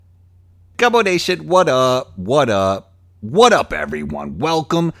Gumbo Nation, what up? What up? What up, everyone?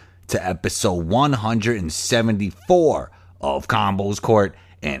 Welcome to episode 174 of Combo's Court,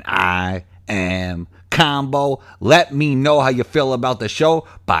 and I am Combo. Let me know how you feel about the show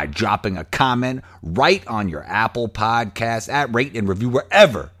by dropping a comment right on your Apple Podcast at Rate and Review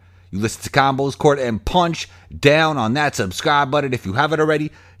wherever you listen to Combo's Court, and punch down on that subscribe button if you haven't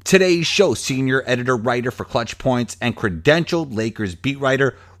already. Today's show, senior editor-writer for Clutch Points and credentialed Lakers beat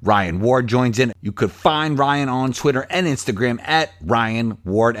writer Ryan Ward joins in. You could find Ryan on Twitter and Instagram at Ryan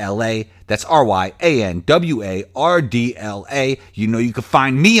Ward LA. That's RyanWardla. You know you can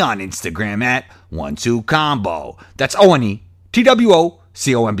find me on Instagram at 12combo. That's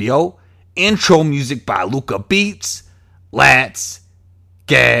ONETWOCOMBO. Intro music by Luca Beats. Let's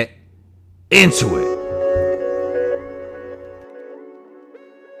get into it.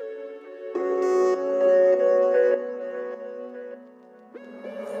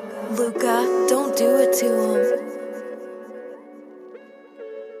 Luca, don't do it to him.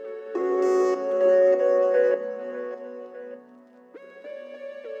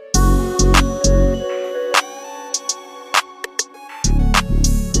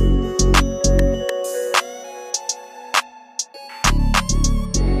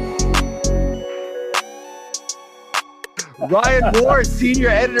 Ryan Ward, senior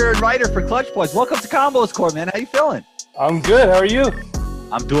editor and writer for Clutch Points. Welcome to Combo's Court, man. How you feeling? I'm good. How are you?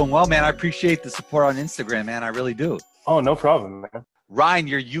 I'm doing well, man. I appreciate the support on Instagram, man. I really do. Oh, no problem, man. Ryan,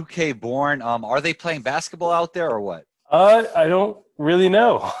 you're UK born. Are they playing basketball out there or what? I don't really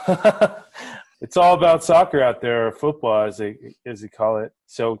know. It's all about soccer out there, or football, as they call it.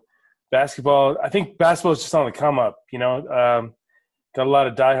 So, basketball. I think basketball is just on the come up. You know, got a lot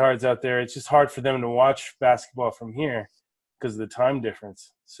of diehards out there. It's just hard for them to watch basketball from here because of the time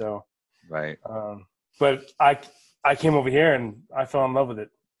difference. So, Right. But I came over here and I fell in love with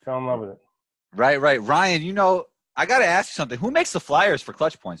it. Right. Ryan, you know, I got to ask you something. Who makes the flyers for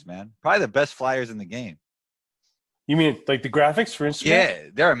Clutch Points, man? Probably the best flyers in the game. You mean like the graphics for Instagram? Yeah,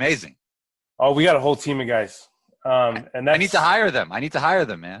 they're amazing. Oh, we got a whole team of guys. And that's, I need to hire them.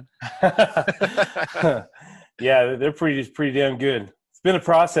 Man. Yeah, they're pretty damn good. It's been a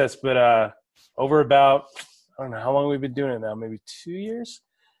process, but over about, I don't know how long we've been doing it now, maybe 2 years.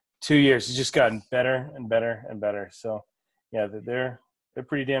 2 years. It's just gotten better and better and better. So, yeah, they're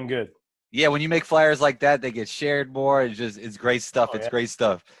pretty damn good. Yeah, when you make flyers like that, they get shared more. It's great stuff. It's great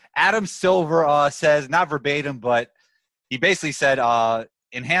stuff. Adam Silver says, not verbatim, but he basically said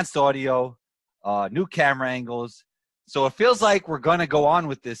enhanced audio, new camera angles. So it feels like we're going to go on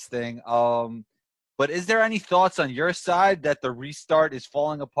with this thing. But is there any thoughts on your side that the restart is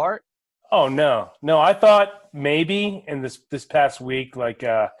falling apart? Oh, no. I thought maybe in this past week, like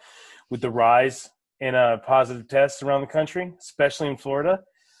with the rise in positive tests around the country, especially in Florida.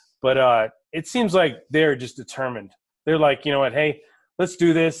 But it seems like they're just determined. They're like, you know what, hey, let's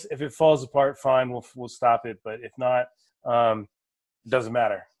do this. If it falls apart, fine, we'll stop it. But if not, it doesn't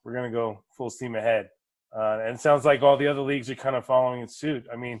matter. We're going to go full steam ahead. And it sounds like all the other leagues are kind of following in suit.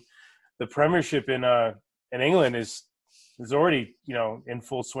 I mean, the Premiership in England is already, you know, in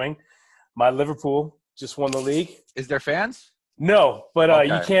full swing. My Liverpool just won the league. Is there fans? No, but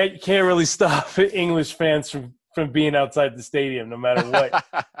Okay. you can't really stop English fans from being outside the stadium, no matter what.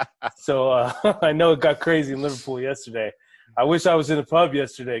 So I know it got crazy in Liverpool yesterday. I wish I was in a pub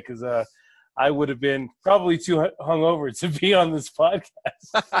yesterday because I would have been probably too hungover to be on this podcast.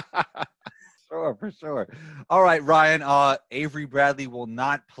 Sure, for sure. All right, Ryan. Avery Bradley will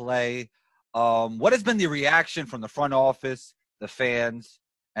not play. What has been the reaction from the front office, the fans,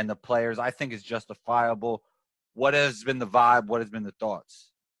 and the players? I think is justifiable. What has been the vibe? What has been the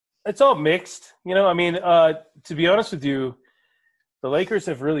thoughts? It's all mixed. You know, I mean, to be honest with you, the Lakers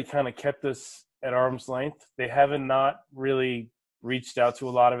have really kind of kept us at arm's length. They haven't not really reached out to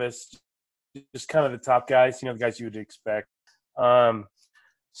a lot of us, just kind of the top guys, you know, the guys you would expect.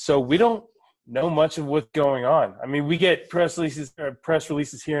 So we don't know much of what's going on. I mean, we get press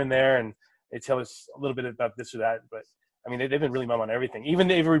releases here and there, and they tell us a little bit about this or that. But, I mean, they've been really mum on everything.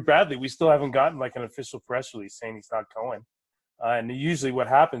 Even Avery Bradley, we still haven't gotten, like, an official press release saying he's not going. And usually what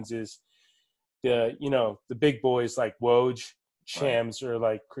happens is the big boys like Woj, Shams, or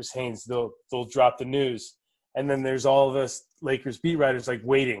like Chris Haynes, they'll drop the news. And then there's all of us Lakers beat writers like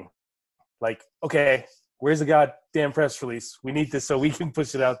waiting. Like, okay, where's the goddamn press release? We need this so we can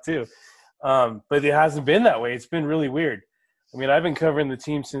push it out too. But it hasn't been that way. It's been really weird. I mean, I've been covering the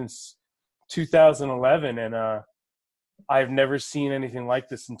team since 2011, and I've never seen anything like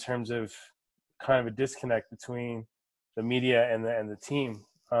this in terms of kind of a disconnect between the media and the team.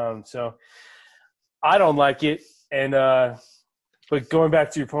 So I don't like it. And But going back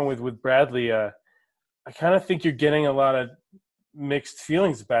to your point with Bradley, I kind of think you're getting a lot of mixed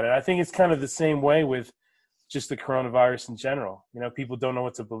feelings about it. I think it's kind of the same way with just the coronavirus in general. You know, people don't know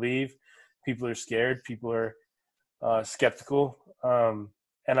what to believe. People are scared. People are skeptical.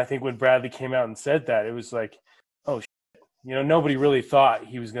 And I think when Bradley came out and said that, it was like, oh, shit. You know, nobody really thought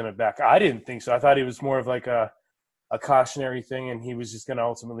he was going to back. I didn't think so. I thought he was more of like a cautionary thing, and he was just going to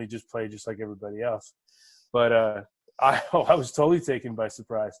ultimately just play just like everybody else. But I was totally taken by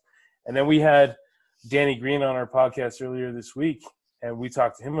surprise. And then we had Danny Green on our podcast earlier this week, and we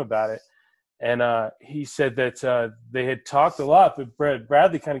talked to him about it. And he said that they had talked a lot, but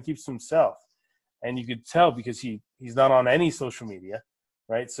Bradley kind of keeps to himself. And you could tell because he's not on any social media,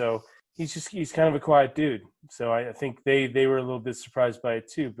 right? So he's kind of a quiet dude. So I think they were a little bit surprised by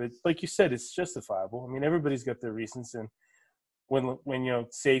it too. But like you said, it's justifiable. I mean, everybody's got their reasons, and when you know,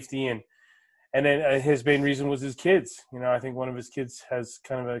 safety and then his main reason was his kids. You know, I think one of his kids has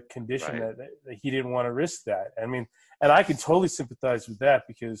kind of a condition that he didn't want to risk that. I mean, and I can totally sympathize with that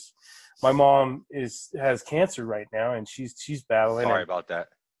because my mom has cancer right now, and she's battling. Sorry about that.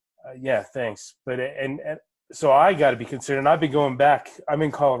 Yeah, thanks. But and so I got to be considered. And I've been going back. I'm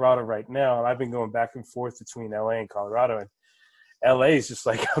in Colorado right now, and I've been going back and forth between LA and Colorado, and LA is just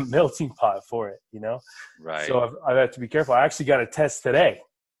like a melting pot for it, you know. Right. So I've had to be careful. I actually got a test today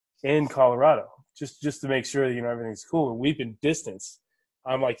in Colorado just to make sure that, you know, everything's cool. And we've been distanced.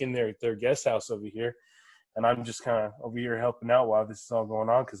 I'm like in their guest house over here, and I'm just kind of over here helping out while this is all going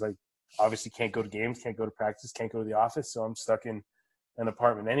on because I obviously can't go to games, can't go to practice, can't go to the office, so I'm stuck in an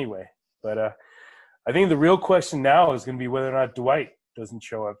apartment anyway. But I think the real question now is going to be whether or not Dwight doesn't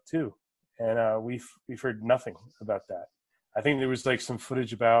show up too, and we've heard nothing about that. I think there was like some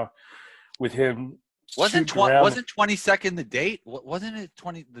footage about with him. Wasn't 22nd the date? Wasn't it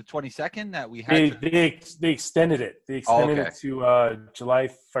the 22nd that we had? They extended it. They extended it to July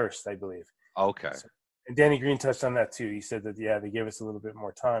 1st, I believe. Okay. So, and Danny Green touched on that too. He said that they gave us a little bit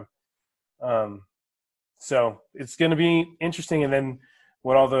more time. So it's going to be interesting. And then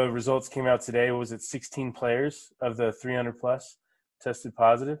when all the results came out today, what was it? 16 players of the 300 plus tested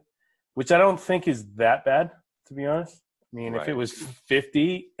positive, which I don't think is that bad, to be honest. I mean, if it was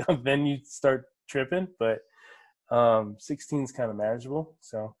 50, then you'd start tripping, but 16 is kind of manageable.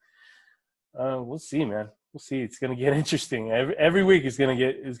 So we'll see, man. We'll see. It's going to get interesting. Every week is going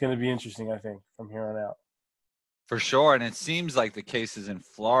to be interesting, I think, from here on out. For sure. And it seems like the cases in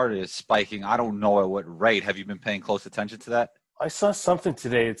Florida is spiking. I don't know at what rate. Have you been paying close attention to that? I saw something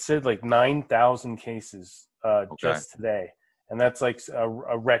today. It said like 9,000 cases just today. And that's like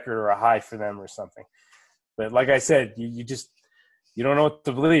a record or a high for them or something. But like I said, you don't know what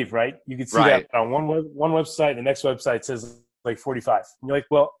to believe, right? You can see that on one website. The next website says like 45. And you're like,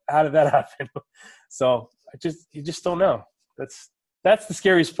 well, how did that happen? So you just don't know. That's the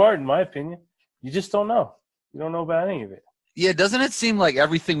scariest part, in my opinion. You just don't know. You don't know about any of it. Yeah, doesn't it seem like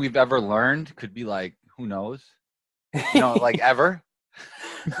everything we've ever learned could be like, who knows? You know, like ever?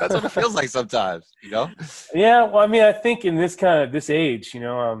 That's what it feels like sometimes, you know? Yeah, well, I mean, I think in this age, you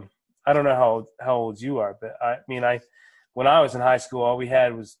know, I don't know how old you are, but I mean, when I was in high school, all we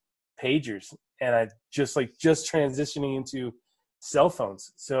had was pagers, and I just transitioning into cell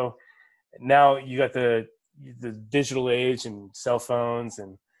phones. So now you got the digital age and cell phones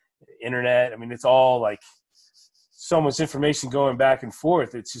and internet. I mean, it's all like so much information going back and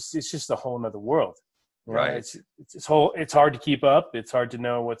forth. It's just a whole nother world. You know? Right. It's hard to keep up. It's hard to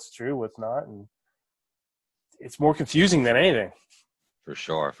know what's true, what's not, and it's more confusing than anything. For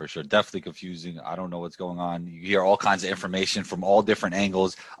sure. Definitely confusing. I don't know what's going on. You hear all kinds of information from all different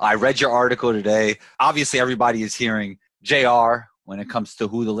angles. I read your article today. Obviously, everybody is hearing JR when it comes to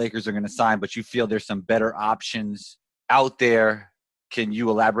who the Lakers are going to sign, but you feel there's some better options out there. Can you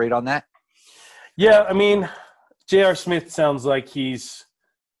elaborate on that? Yeah, I mean, J.R. Smith sounds like it's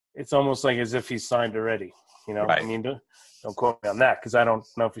almost like as if he's signed already. You know, right. I mean, don't quote me on that because I don't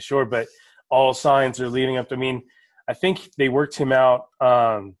know for sure, but all signs are leading up to, I mean, I think they worked him out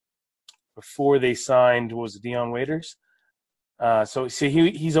before they signed, what was it, Dion Waiters? So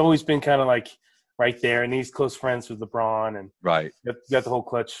he's always been kind of like right there, and he's close friends with LeBron, and right. got the whole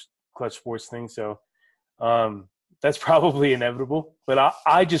clutch sports thing. So that's probably inevitable. But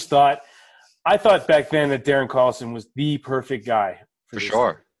I thought back then that Darren Collison was the perfect guy. For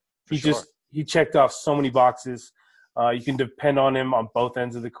sure. He checked off so many boxes. You can depend on him on both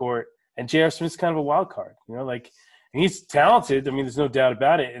ends of the court. And J.R. Smith's kind of a wild card, you know, like, and he's talented. I mean, there's no doubt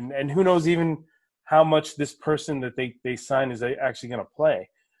about it. And who knows even how much this person that they sign is actually going to play.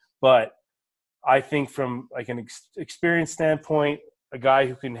 But I think from like an experience standpoint, a guy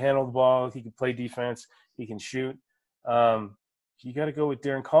who can handle the ball, he can play defense, he can shoot. you got to go with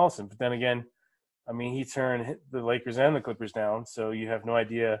Darren Collison. But then again, I mean, he turned the Lakers and the Clippers down, so you have no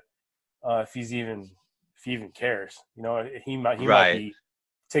idea if he even cares. You know, he might be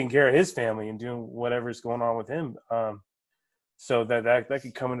taking care of his family and doing whatever's going on with him. So that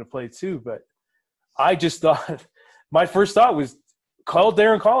could come into play too. But I just thought my first thought was call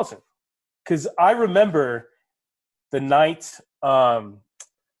Darren Collison, because I remember the night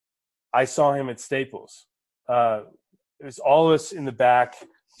I saw him at Staples. It was all of us in the back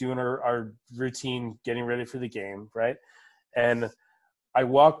doing our routine, getting ready for the game, right? And I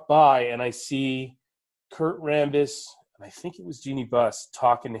walk by and I see Kurt Rambis, and I think it was Jeannie Buss,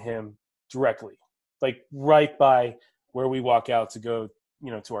 talking to him directly, like right by where we walk out to go,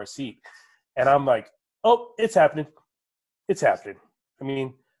 to our seat. And I'm like, oh, it's happening. It's happening. I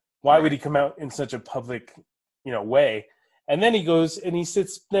mean, why would he come out in such a public, way? And then he goes and he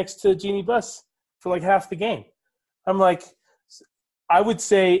sits next to Jeannie Buss for like half the game. I'm like, I would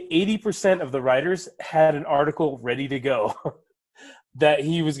say 80% of the writers had an article ready to go that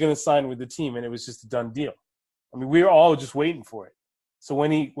he was going to sign with the team, and it was just a done deal. I mean, we were all just waiting for it. So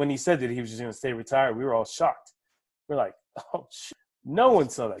when he said that he was just going to stay retired, we were all shocked. We're like, oh, shit. No one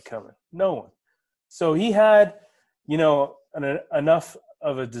saw that coming. No one. So he had, enough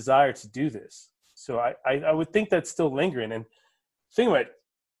of a desire to do this. So I would think that's still lingering. And think about it,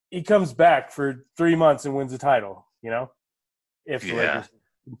 he comes back for 3 months and wins the title, if the Lakers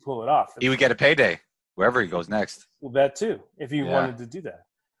can pull it off. He would get a payday wherever he goes next. Well, that too, if he wanted to do that.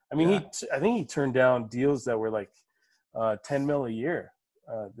 I mean, I think he turned down deals that were like $10 million a year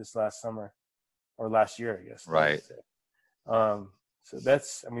this last summer or last year, I guess. Right. So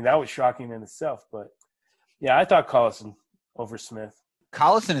that was shocking in itself. But yeah, I thought Collison over Smith.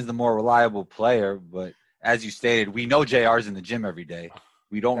 Collison is the more reliable player, but as you stated, we know JR's in the gym every day.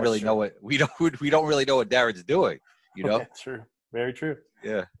 We don't really know what we don't really know what Darren's doing. That's true. Very true.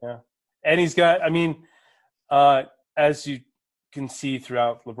 Yeah. And he's got. I mean, as you can see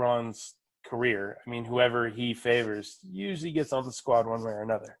throughout LeBron's career, I mean, whoever he favors usually gets on the squad one way or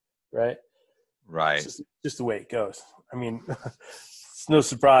another, right? Right. It's just the way it goes. I mean, it's no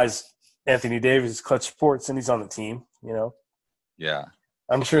surprise Anthony Davis is clutch sports and he's on the team, Yeah.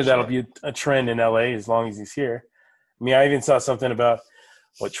 I'm sure that'll be a trend in LA as long as he's here. I mean, I even saw something about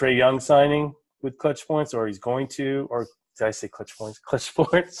Trae Young signing with clutch points, or he's going to, or did I say clutch points? Clutch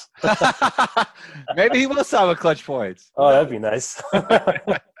sports. Maybe he will sign with clutch points. Oh, that'd be nice.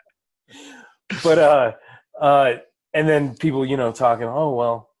 But and then people, talking, oh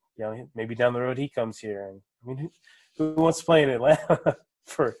well, maybe down the road he comes here. And I mean, who wants to play in Atlanta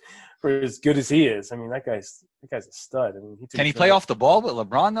for as good as he is? I mean, that guy's a stud. I mean, can he play off the ball with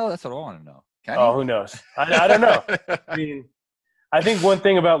LeBron though? That's what I want to know. Who knows? I don't know. I mean, I think one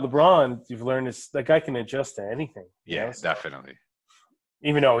thing about LeBron you've learned is that guy can adjust to anything. Yeah, definitely.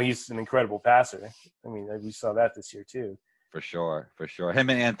 Even though he's an incredible passer. I mean, we saw that this year too. For sure. Him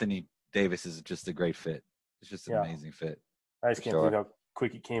and Anthony Davis is just a great fit. It's just an amazing fit. I just can't believe how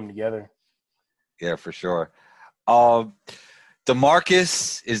quick it came together. Yeah, for sure.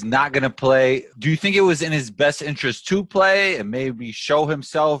 DeMarcus is not going to play. Do you think it was in his best interest to play and maybe show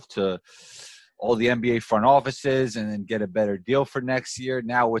himself to all the NBA front offices and then get a better deal for next year?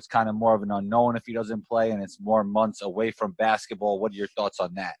 Now it's kind of more of an unknown if he doesn't play and it's more months away from basketball. What are your thoughts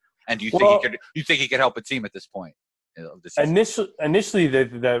on that? And do you think he could help a team at this point? Initially,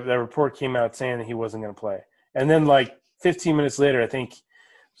 the report came out saying that he wasn't going to play. And then like 15 minutes later, I think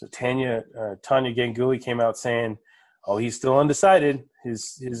Tanya Ganguli came out saying, oh, he's still undecided.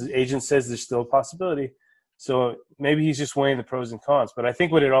 His agent says there's still a possibility. So maybe he's just weighing the pros and cons. But I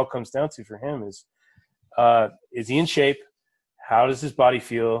think what it all comes down to for him is he in shape? How does his body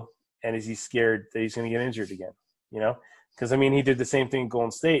feel? And is he scared that he's going to get injured again? Because, I mean, he did the same thing in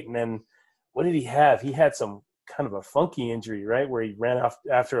Golden State. And then what did he have? He had some kind of a funky injury, right, where he ran off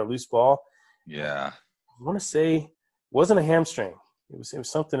after a loose ball. Yeah. I want to say it wasn't a hamstring. It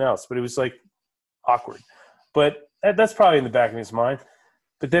was something else, but it was like awkward. But that's probably in the back of his mind.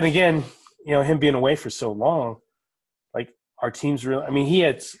 But then again, him being away for so long, like our team's really – I mean,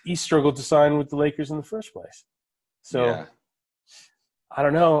 he struggled to sign with the Lakers in the first place. So I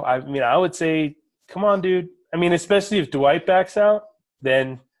don't know. I mean, I would say, come on, dude. I mean, especially if Dwight backs out,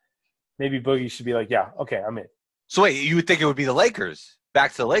 then maybe Boogie should be like, yeah, okay, I'm in. So wait, you would think it would be the Lakers,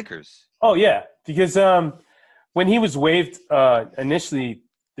 back to the Lakers? Oh, yeah, because when he was waived initially,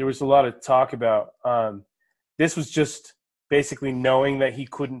 there was a lot of talk about this was just basically knowing that he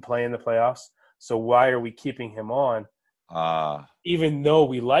couldn't play in the playoffs. So why are we keeping him on even though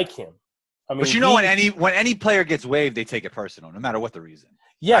we like him? I mean, but when any player gets waived, they take it personal, no matter what the reason.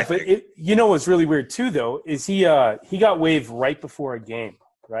 Yeah, but what's really weird too, though, is he got waived right before a game,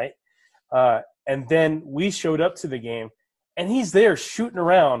 right? And then we showed up to the game, and he's there shooting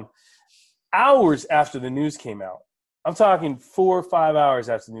around hours after the news came out. I'm talking 4 or 5 hours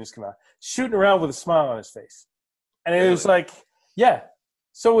after the news came out, shooting around with a smile on his face. And it was like, yeah.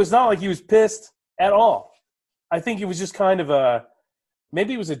 So it was not like he was pissed at all. I think it was just kind of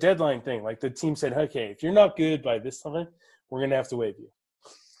maybe it was a deadline thing. Like the team said, okay, if you're not good by this time, we're going to have to waive you.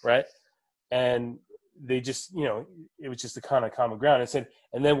 Right. And they just, it was just a kind of common ground. I said,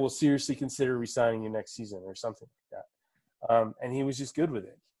 and then we'll seriously consider re-signing you next season or something like that. And he was just good with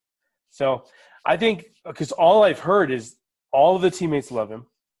it. So I think because all I've heard is all of the teammates love him.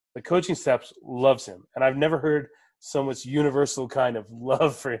 The coaching staff loves him. And I've never heard so much universal kind of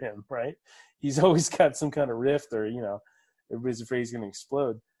love for him, right? He's always got some kind of rift or, everybody's afraid he's going to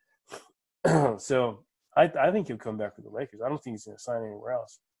explode. So I think he'll come back with the Lakers. I don't think he's going to sign anywhere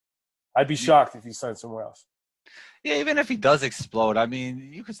else. I'd be shocked if he signed somewhere else. Yeah, even if he does explode, I mean,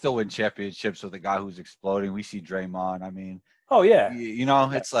 you could still win championships with a guy who's exploding. We see Draymond. I mean, oh yeah,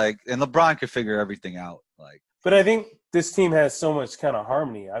 it's like, and LeBron could figure everything out. Like, but I think this team has so much kind of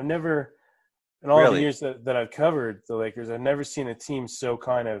harmony. I've never, in all the years that I've covered the Lakers, I've never seen a team so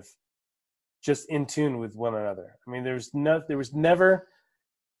kind of just in tune with one another. I mean, there was never,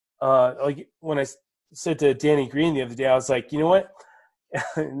 like when I said to Danny Green the other day, I was like, you know what?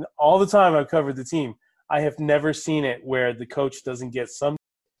 All the time I've covered the team, I have never seen it where the coach doesn't get some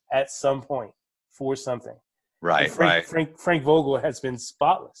at some point for something. Right, Frank Vogel has been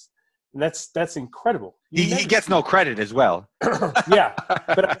spotless, and that's incredible. He gets no credit as well. Yeah,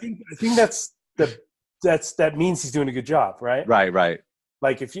 but I think that means he's doing a good job, right? Right.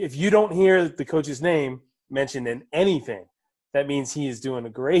 Like if you don't hear the coach's name mentioned in anything, that means he is doing a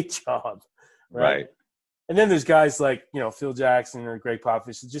great job, right? And then there's guys like Phil Jackson or Greg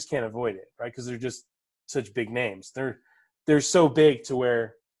Popovich that just can't avoid it, right? Because they're just such big names. They're so big to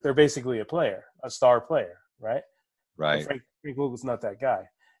where they're basically a star player, right? Right. Frank Vogel's not that guy,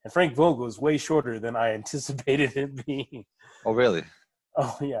 and Frank Vogel is way shorter than I anticipated him being. Oh, really?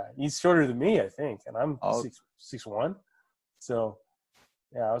 Oh yeah, he's shorter than me, I think, and I'm 6'1". So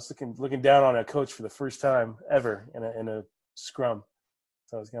yeah, I was looking down on a coach for the first time ever in a scrum.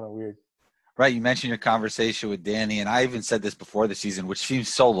 So it was kind of weird. Right, you mentioned your conversation with Danny, and I even said this before the season, which seems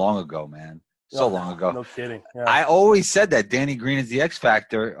so long ago, man. Long ago. No kidding. Yeah. I always said that Danny Green is the X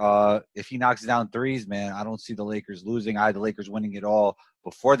factor. If he knocks down threes, man, I don't see the Lakers losing. I had the Lakers winning it all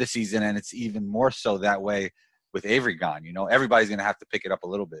before the season, and it's even more so that way with Avery gone. Everybody's going to have to pick it up a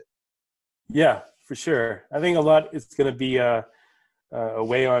little bit. Yeah, for sure. I think a lot is going to be a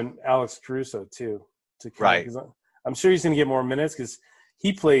way on Alex Caruso too. Right. I'm sure he's going to get more minutes because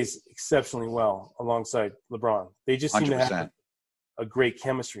he plays exceptionally well alongside LeBron. They just seem 100%. to have a great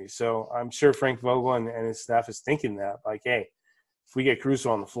chemistry. So I'm sure Frank Vogel and his staff is thinking that, like, hey, if we get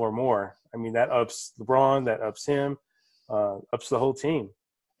Caruso on the floor more, I mean, that ups LeBron, that ups him, ups the whole team.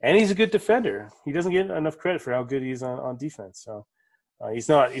 And he's a good defender. He doesn't get enough credit for how good he is on defense. So he's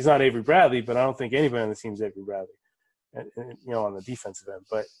not Avery Bradley, but I don't think anybody on the team is Avery Bradley, on the defensive end.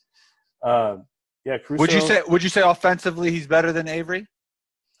 But yeah, Caruso. Would you say offensively he's better than Avery?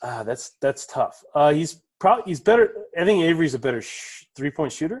 That's tough. He's better. I think Avery's a better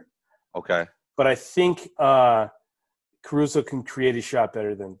 3-point shooter. Okay. But I think Caruso can create a shot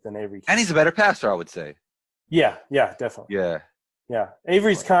better than Avery can. And he's a better passer, I would say. Yeah, definitely. Yeah.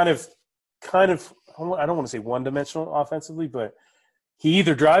 Avery's kind of I don't want to say one-dimensional offensively, but he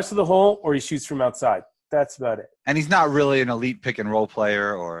either drives to the hole or he shoots from outside. That's about it. And he's not really an elite pick-and-roll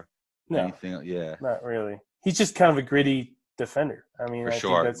player or anything. Yeah. Not really. He's just kind of a gritty defender. I mean, for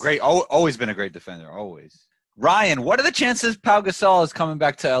sure. Great. Always been a great defender. Always. Ryan, what are the chances Pau Gasol is coming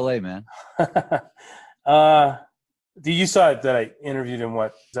back to LA, man? You saw it that I interviewed him,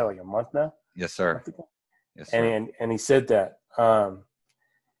 is that like a month now? Yes, sir. Yes, sir. And he said that.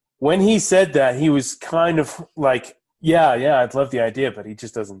 When he said that, he was kind of like, yeah, I'd love the idea, but he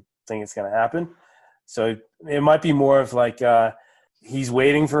just doesn't think it's going to happen. So it might be more of like he's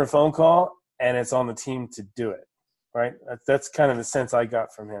waiting for a phone call and it's on the team to do it, right? That's kind of the sense I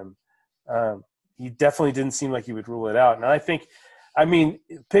got from him. He definitely didn't seem like he would rule it out. And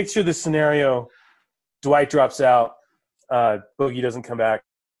picture the scenario, Dwight drops out, Boogie doesn't come back,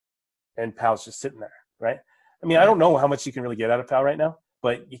 and Pau's just sitting there, right? I mean, I don't know how much you can really get out of Pau right now,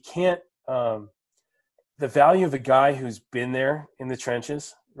 but you can't the value of a guy who's been there in the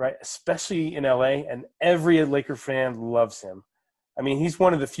trenches, right, especially in LA, and every Laker fan loves him. I mean, he's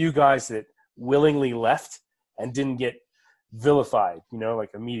one of the few guys that willingly left and didn't get vilified,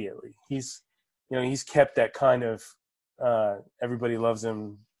 like immediately. He's kept that kind of everybody loves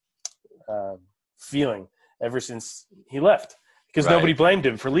him feeling ever since he left, because Right. nobody blamed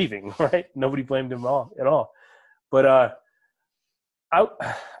him for leaving, right? Nobody blamed him at all. But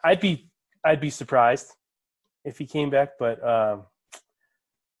I'd be surprised if he came back, but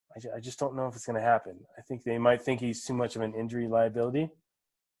I just don't know if it's going to happen. I think they might think he's too much of an injury liability,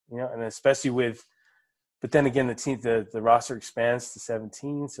 and especially but then again, the roster expands to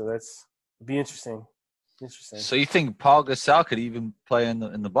 17, so it'd be interesting. So you think Paul Gasol could even play in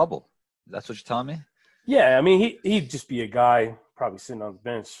the bubble? That's what you're telling me? Yeah, I mean, he'd just be a guy probably sitting on the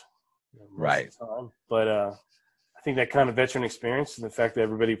bench, most Right. of the time. But I think that kind of veteran experience and the fact that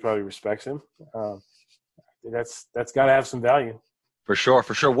everybody probably respects him, that's got to have some value. For sure.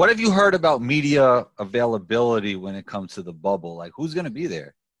 What have you heard about media availability when it comes to the bubble? Like, who's going to be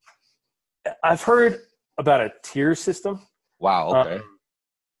there? I've heard about a tier system. Wow, okay.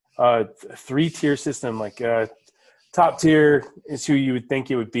 A 3-tier system. Like top tier is who you would think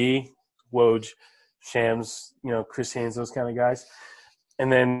it would be: Woj, Shams, Chris Haynes, those kind of guys.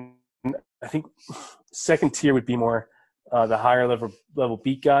 And then I think second tier would be more the higher level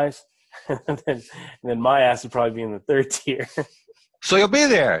beat guys. and then my ass would probably be in the third tier. So you'll be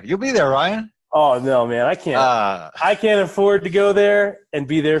there, Ryan? Oh no, man, I can't. I can't afford to go there and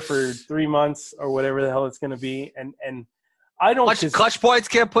be there for 3 months or whatever the hell it's going to be. And I don't. Clutch Points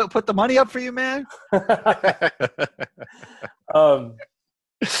can't put the money up for you, man. I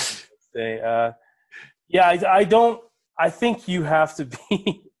don't. I think you have to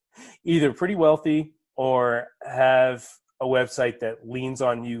be either pretty wealthy or have a website that leans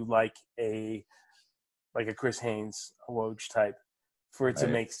on you like a Chris Haynes, a Woj type, for it to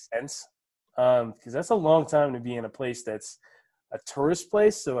make sense. Because that's a long time to be in a place that's a tourist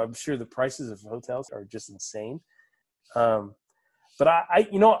place. So I'm sure the prices of hotels are just insane. But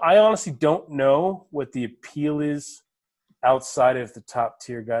I honestly don't know what the appeal is outside of the top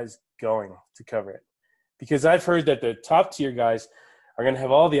tier guys going to cover it. Because I've heard that the top tier guys are going to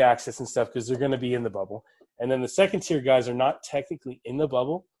have all the access and stuff because they're going to be in the bubble. And then the second tier guys are not technically in the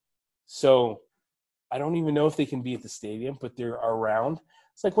bubble. So I don't even know if they can be at the stadium, but they're around.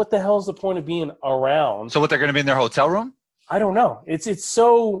 It's like, what the hell is the point of being around? So what, they're going to be in their hotel room? I don't know. It's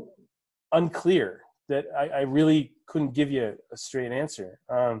so unclear that I really couldn't give you a straight answer.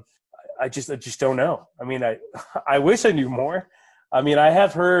 I just don't know. I mean, I wish I knew more. I mean, I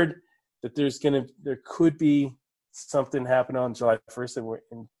have heard that there could be something happen on July 1st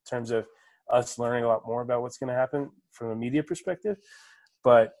in terms of us learning a lot more about what's going to happen from a media perspective.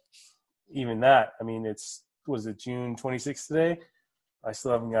 But even that, I mean, was it June 26th today? I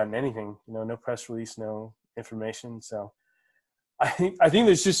still haven't gotten anything, no press release, no information. So I think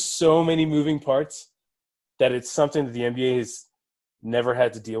there's just so many moving parts that it's something that the NBA has never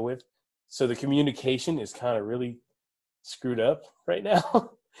had to deal with. So the communication is kind of really screwed up right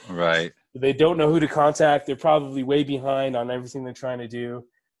now. Right. They don't know who to contact. They're probably way behind on everything they're trying to do.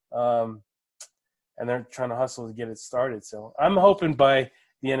 And they're trying to hustle to get it started. So I'm hoping by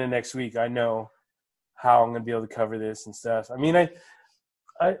the end of next week, I know how I'm going to be able to cover this and stuff. I mean,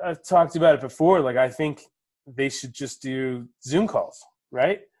 I've talked about it before. Like, I think they should just do Zoom calls,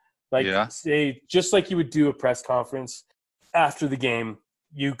 right? Like, say, just like you would do a press conference after the game,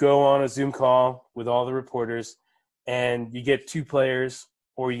 you go on a Zoom call with all the reporters and you get 2 players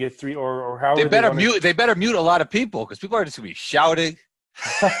or you get 3 or however they better mute a lot of people because people are just going to be shouting.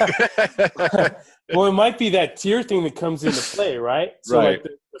 Well, it might be that tier thing that comes into play, right? So right. Like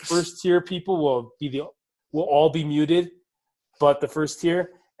the first tier people will all be muted, but the first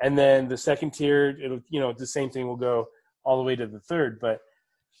tier, and then the second tier, it'll the same thing will go all the way to the third. But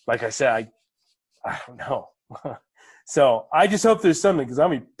like I said, I don't know. So I just hope there's something, because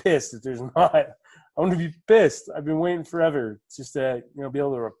I'm gonna be pissed if there's not. I'm gonna be pissed. I've been waiting forever just to be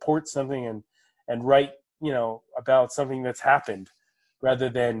able to report something and write about something that's happened, rather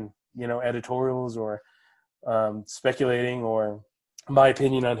than editorials or speculating or my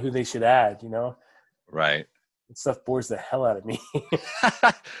opinion on who they should add. Right. That stuff bores the hell out of me.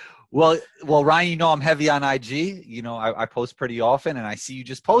 Well, Ryan, I'm heavy on IG. I post pretty often, and I see you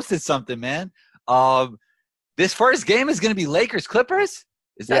just posted something, man. This first game is going to be Lakers Clippers.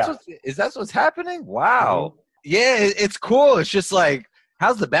 Is that what's happening? Wow. Mm-hmm. Yeah, it's cool. It's just like,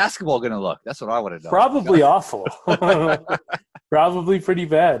 how's the basketball going to look? That's what I want to know. Probably awful. Probably pretty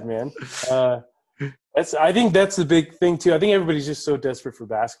bad, man. I think that's the big thing too. I think everybody's just so desperate for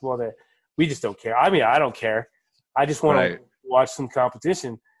basketball that we just don't care. I mean, I don't care. I just want to watch some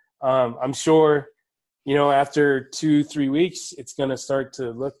competition. I'm sure, after 2-3 weeks, it's going to start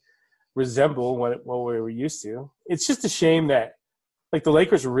to resemble what we were used to. It's just a shame that, like, the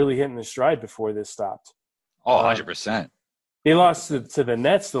Lakers were really hitting the stride before this stopped. Oh, 100%. They lost to the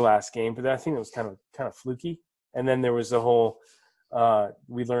Nets the last game, but I think it was kind of fluky. And then there was the whole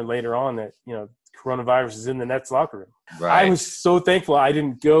we learned later on that, coronavirus is in the Nets locker room. Right. I was so thankful I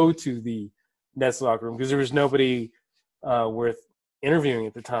didn't go to the Nets locker room because there was nobody worth interviewing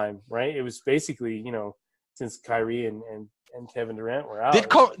at the time, right? It was basically, since Kyrie and Kevin Durant were out.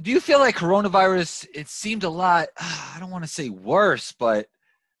 Do you feel like coronavirus, it seemed a lot, I don't want to say worse, but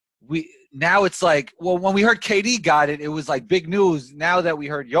now it's like, well, when we heard KD got it, it was like big news. Now that we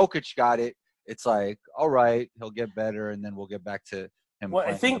heard Jokic got it, it's like, all right, he'll get better, and then we'll get back to him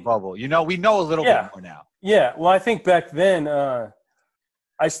playing in the bubble. We know a little bit more now. Yeah, well, I think back then,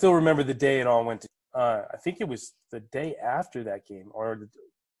 I still remember the day it all went to. I think it was the day after that game, or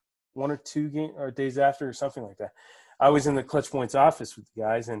 1 or 2 days after, or something like that. I was in the Clutch Points office with the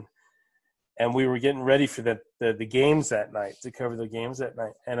guys, and we were getting ready for the games that night, to cover the games that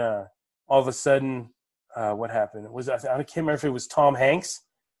night. And all of a sudden, what happened? I can't remember if it was Tom Hanks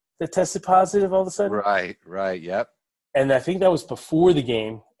that tested positive all of a sudden. Right, yep. And I think that was before the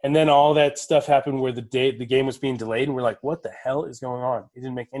game. And then all that stuff happened where the game was being delayed, and we're like, what the hell is going on? It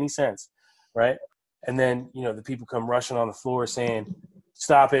didn't make any sense, right? And then, the people come rushing on the floor saying,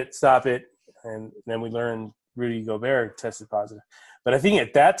 stop it. And then we learned Rudy Gobert tested positive. But I think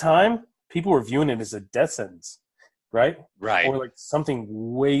at that time, people were viewing it as a death sentence, right? Right. Or like something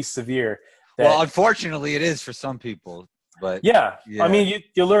way severe. Well, unfortunately, it is for some people. But yeah. I mean,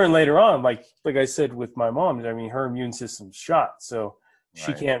 you learn later on, like I said with my mom, I mean, her immune system's shot, so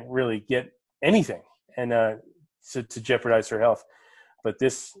she can't really get anything, and to jeopardize her health. But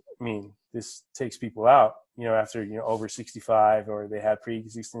this takes people out, after over 65, or they have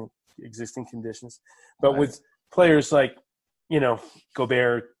existing conditions. But with players like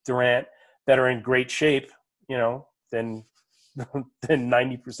Gobert, Durant, that are in great shape, than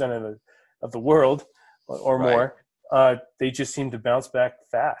 90% of the world or more. They just seem to bounce back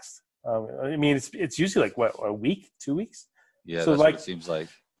fast. I mean, it's usually like what, a week, 2 weeks? Yeah, so that's what it seems like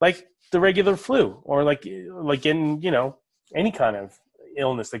the regular flu, or like in any kind of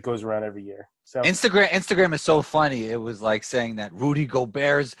illness that goes around every year. So Instagram is so funny. It was like saying that Rudy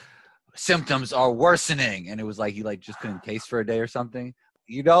Gobert's symptoms are worsening, and it was like he just couldn't taste for a day or something.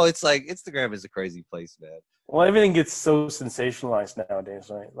 It's like Instagram is a crazy place, man. Well, everything gets so sensationalized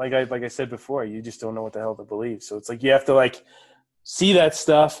nowadays, right? Like I said before, you just don't know what the hell to believe. So it's like you have to see that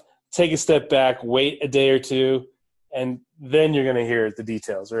stuff, take a step back, wait a day or two, and then you're gonna hear the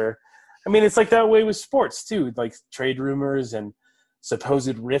details. Or, I mean, it's like that way with sports too, like trade rumors and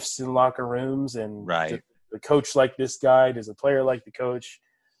supposed rifts in locker rooms, and the coach like this guy, does a player like the coach?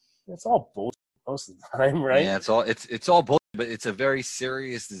 It's all bullshit most of the time, right? Yeah, it's all bullshit. But it's a very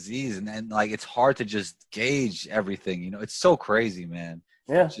serious disease, and it's hard to just gauge everything. It's so crazy, man.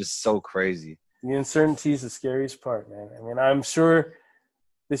 Yeah, it's just so crazy. The uncertainty is the scariest part, man. I mean, I'm sure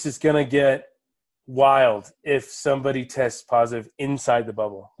this is gonna get wild if somebody tests positive inside the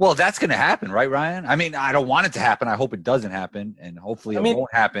bubble. Well, that's gonna happen, right, Ryan? I mean, I don't want it to happen. I hope it doesn't happen, and hopefully it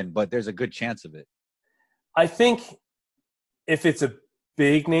won't happen. But there's a good chance of it. I think if it's a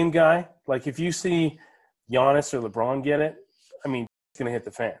big name guy, like if you see Giannis or LeBron get it, I mean, it's going to hit the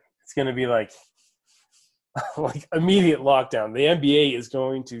fan. It's going to be like immediate lockdown. The NBA is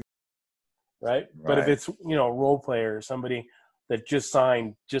going to, right? But if it's, a role player or somebody that just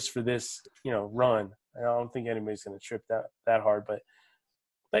signed just for this, run, I don't think anybody's going to trip that hard. But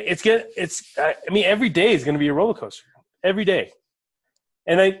every day is going to be a roller coaster. Every day.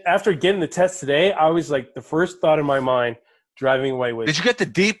 And after getting the test today, I was like, the first thought in my mind driving away was, did you get the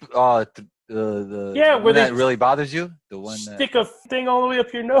deep where that really bothers you? The one stick a thing all the way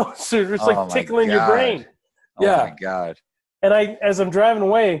up your nose, or it's like tickling your brain. Oh my God! And as I'm driving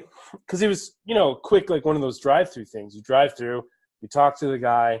away, because it was quick, like one of those drive-through things. You drive through, you talk to the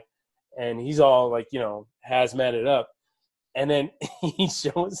guy, and he's all hazmated up, and then he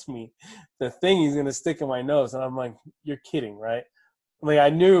shows me the thing he's gonna stick in my nose, and I'm like, "You're kidding, right?" I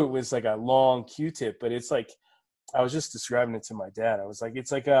knew it was like a long Q-tip, but it's like I was just describing it to my dad. I was like,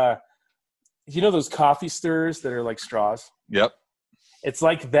 it's like those coffee stirrers that are like straws? Yep. It's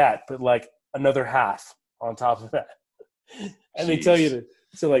like that, but like another half on top of that. And they tell you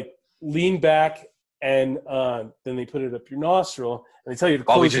to lean back, and then they put it up your nostril, and they tell you to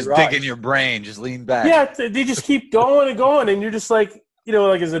close your eyes. Just dig in your brain, just lean back. Yeah, they just keep going and going, and you're just like,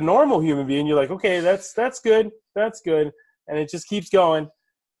 as a normal human being, you're like, okay, that's good, and it just keeps going,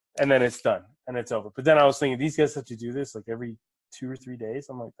 and then it's done, and it's over. But then I was thinking, these guys have to do this every 2 or 3 days.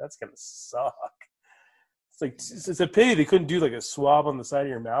 I'm like, that's gonna suck. It's a pity they couldn't do a swab on the side of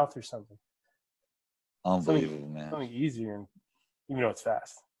your mouth or something. Unbelievable, man. Something easier, and even though it's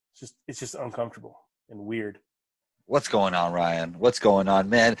fast, it's just uncomfortable. and weird. What's going on, Ryan? What's going on,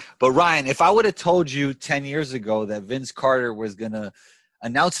 man? But Ryan, if I would have told you 10 years ago that Vince Carter was going to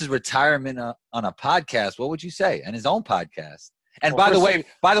announce his retirement on a podcast, what would you say? And his own podcast. And Well,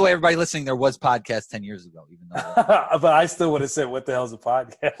 by the way, everybody listening, there was podcast 10 years ago, even though. But I still would have said, what the hell's a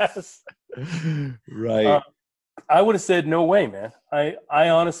podcast? Right. I would have said, no way, man. I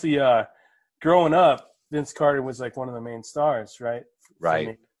honestly, growing up, Vince Carter was like one of the main stars, right?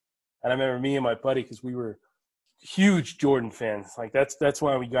 Right. And I remember me and my buddy, because we were huge Jordan fans. Like that's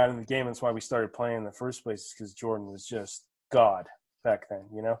why we got in the game. That's why we started playing in the first place, because Jordan was just God back then,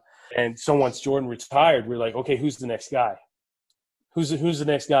 you know? And so once Jordan retired, we're like, okay, who's the next guy? Who's the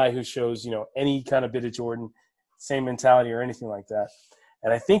next guy who shows, you know, any kind of bit of Jordan, same mentality or anything like that?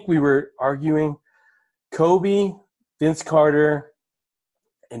 And I think we were arguing Kobe, Vince Carter,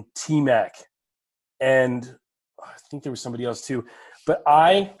 and T-Mac. And I think there was somebody else too. But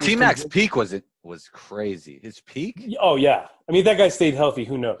T-Mac's peak was crazy. His peak? Oh, yeah. I mean, that guy stayed healthy.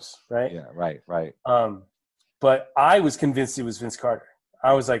 Who knows, right? Yeah, right. But I was convinced it was Vince Carter.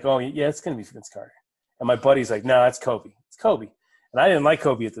 I was like, oh, yeah, it's going to be Vince Carter. And my buddy's like, no, it's Kobe. It's Kobe. And I didn't like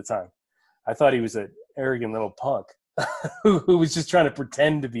Kobe at the time. I thought he was an arrogant little punk who was just trying to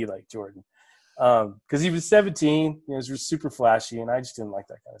pretend to be like Jordan. Because he was 17. He was super flashy, and I just didn't like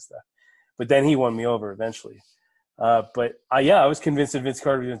that kind of stuff. But then he won me over eventually. I was convinced that Vince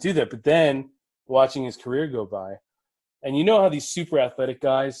Carter was going to do that. But then watching his career go by, and you know how these super athletic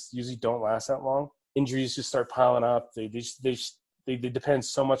guys usually don't last that long. Injuries just start piling up. They depend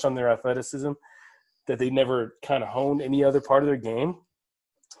so much on their athleticism that they never kind of honed any other part of their game,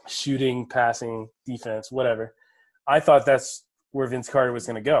 shooting, passing, defense, whatever. I thought that's where Vince Carter was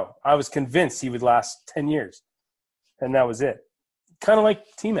going to go. I was convinced he would last 10 years, and that was it. Kind of like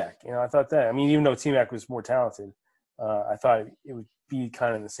T-Mac, you know, I thought that. I mean, even though T-Mac was more talented, I thought it would be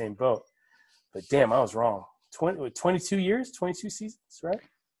kind of in the same boat. But damn, I was wrong. 22 years, 22 seasons, right?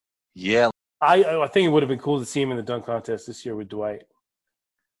 Yeah. I think it would have been cool to see him in the dunk contest this year with Dwight.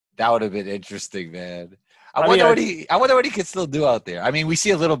 That would have been interesting, man. I wonder what he could still do out there. I mean, we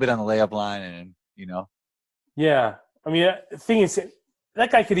see a little bit on the layup line, and you know. Yeah, I mean, the thing is,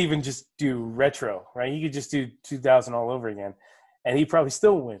 that guy could even just do retro, right? He could just do 2000 all over again, and he'd probably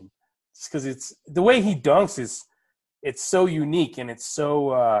still win, just because it's the way he dunks it's so unique, and it's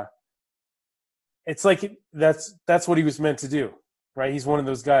so it's like that's what he was meant to do, right? He's one of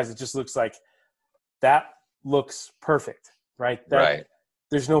those guys that just looks like that looks perfect, right? Right.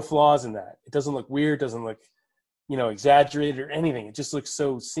 There's no flaws in that. It doesn't look weird, doesn't look, you know, exaggerated or anything. It just looks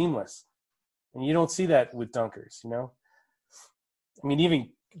so seamless. And you don't see that with dunkers, you know? I mean, even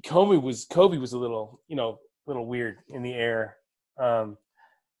Kobe was a little, you know, little weird in the air, even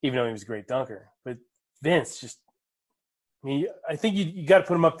though he was a great dunker. But Vince just, I mean, I think you got to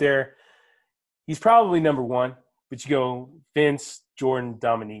put him up there. He's probably number one, but you go Vince, Jordan,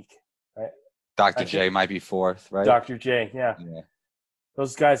 Dominique, right? Dr. J might be fourth, right? Dr. J, yeah.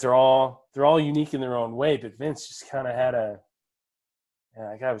 Those guys are all unique in their own way, but Vince just kind of had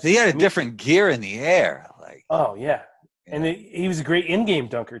he had a different gear in the air, like. Oh yeah, and he was a great in-game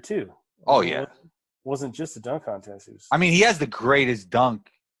dunker too. Oh yeah, it wasn't just a dunk contest. I mean, he has the greatest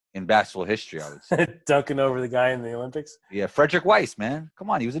dunk in basketball history, I would say. Dunking over the guy in the Olympics. Yeah, Frederick Weiss, man. Come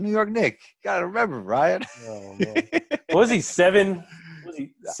on, he was a New York Knick. You gotta remember, Ryan. Oh man, was he 7? Was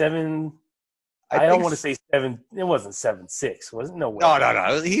he 7? I don't want to say 7. It wasn't 7'6", was it? No way.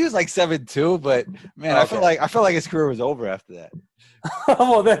 No. He was like 7'2", but man, okay. I feel like his career was over after that.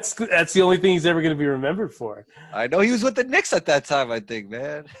 Well, that's the only thing he's ever going to be remembered for. I know he was with the Knicks at that time, I think,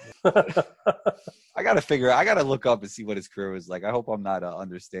 man. I gotta look up and see what his career was like. I hope I'm not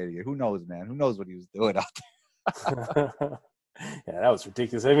understanding it. Who knows, man? Who knows what he was doing out there? Yeah, that was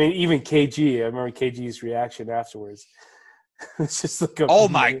ridiculous. I mean, even KG. I remember KG's reaction afterwards. It's just like that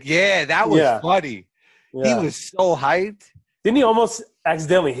was funny. Yeah. He was so hyped. Didn't he almost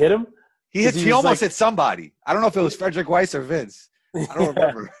accidentally hit him? He almost hit somebody. I don't know if it was Frederick Weiss or Vince. I don't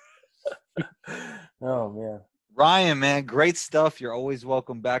remember. Oh man, Ryan, man, great stuff. You're always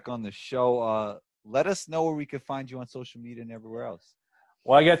welcome back on the show. Let us know where we can find you on social media and everywhere else.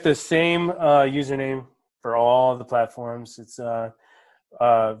 Well, I got the same username for all the platforms. It's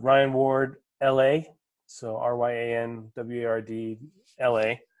Ryan Ward LA. So RyanWard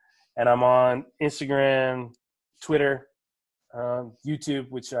LA, and I'm on Instagram, Twitter, YouTube,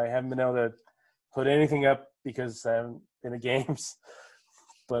 which I haven't been able to put anything up because I haven't been in games.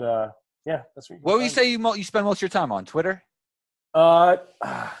 But yeah, that's what would you say you spend most of your time on? Twitter? I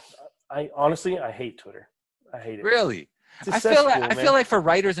honestly hate Twitter. I hate it. Really? I feel like for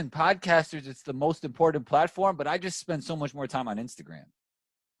writers and podcasters, it's the most important platform, but I just spend so much more time on Instagram.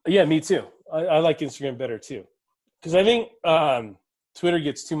 Yeah, me too. I like Instagram better too, because I think Twitter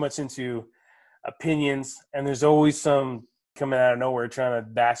gets too much into opinions, and there's always some coming out of nowhere trying to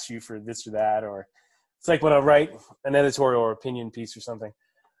bash you for this or that, or it's like when I write an editorial or opinion piece or something,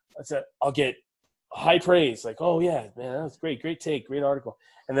 I'll get high praise, like, oh yeah, man, that was great take, great article.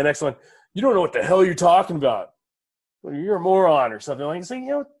 And the next one, you don't know what the hell you're talking about. Or you're a moron or something. Like, saying,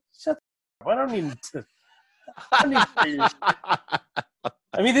 shut the up. I don't need to hear your shit.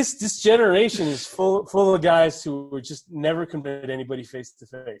 I mean, this generation is full of guys who are just never convert anybody face to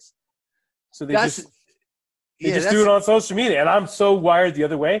face. So they just do it on social media. And I'm so wired the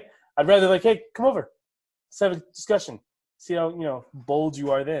other way. I'd rather like, hey, come over. Let's have a discussion. See how, bold you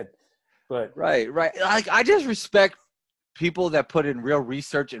are then. But Right. Like, I just respect people that put in real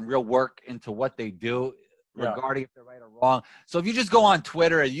research and real work into what they do, regarding if they're right or wrong. So if you just go on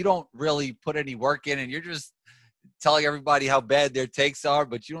Twitter and you don't really put any work in and you're just telling everybody how bad their takes are,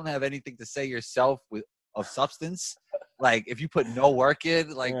 but you don't have anything to say yourself of substance, like if you put no work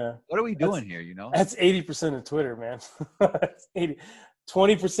in, like what are we doing here? That's 80% of Twitter, man.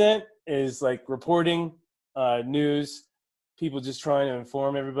 20% is like reporting, news, people just trying to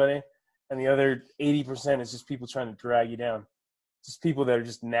inform everybody. And the other 80% is just people trying to drag you down. Just people that are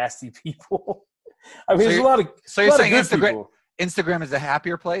just nasty people. I mean, there's a lot of. So you're saying Instagram is a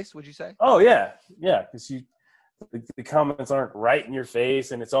happier place? Would you say? Oh yeah, because the comments aren't right in your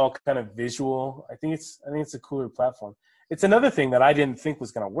face, and it's all kind of visual. I think it's a cooler platform. It's another thing that I didn't think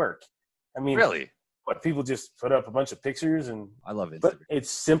was going to work. I mean, really, what people just put up a bunch of pictures and. I love Instagram. But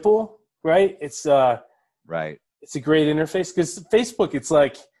it's simple, right? It's right. It's a great interface because Facebook, it's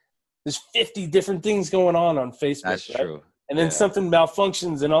like there's 50 different things going on Facebook. That's right? true. And then something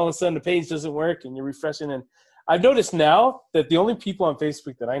malfunctions, and all of a sudden the page doesn't work, and you're refreshing. And I've noticed now that the only people on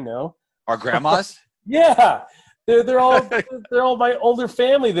Facebook that I know are grandmas. Yeah, they're all my older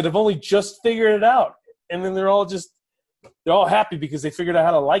family that have only just figured it out, and then they're all happy because they figured out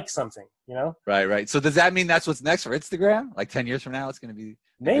how to like something. Right. So does that mean that's what's next for Instagram? Like 10 years from now, it's going to be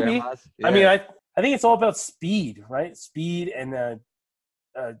maybe. Grandmas? Yeah. I mean, I think it's all about speed, right? Speed and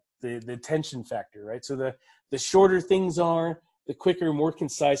the attention factor, right? So the shorter things are, the quicker, more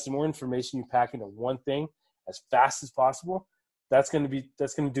concise, the more information you pack into one thing as fast as possible. That's going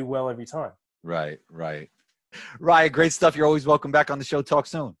to do well every time. Right. Ryan, great stuff. You're always welcome back on the show. Talk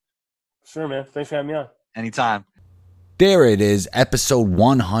soon. Sure, man. Thanks for having me on. Anytime. There it is. Episode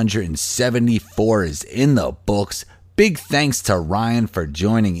 174 is in the books. Big thanks to Ryan for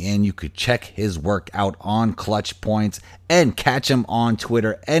joining in. You could check his work out on Clutch Points and catch him on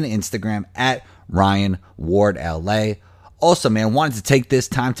Twitter and Instagram at Ryan Ward LA. Also, man, wanted to take this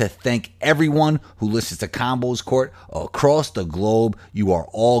time to thank everyone who listens to Combos Court across the globe. You are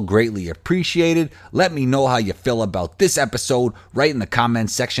all greatly appreciated. Let me know how you feel about this episode right in the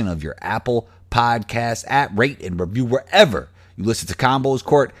comments section of your Apple Podcast at Rate and Review wherever you listen to Combos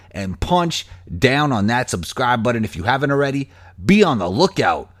Court, and punch down on that subscribe button if you haven't already. Be on the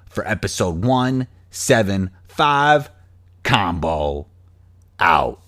lookout for episode 175. Combo out.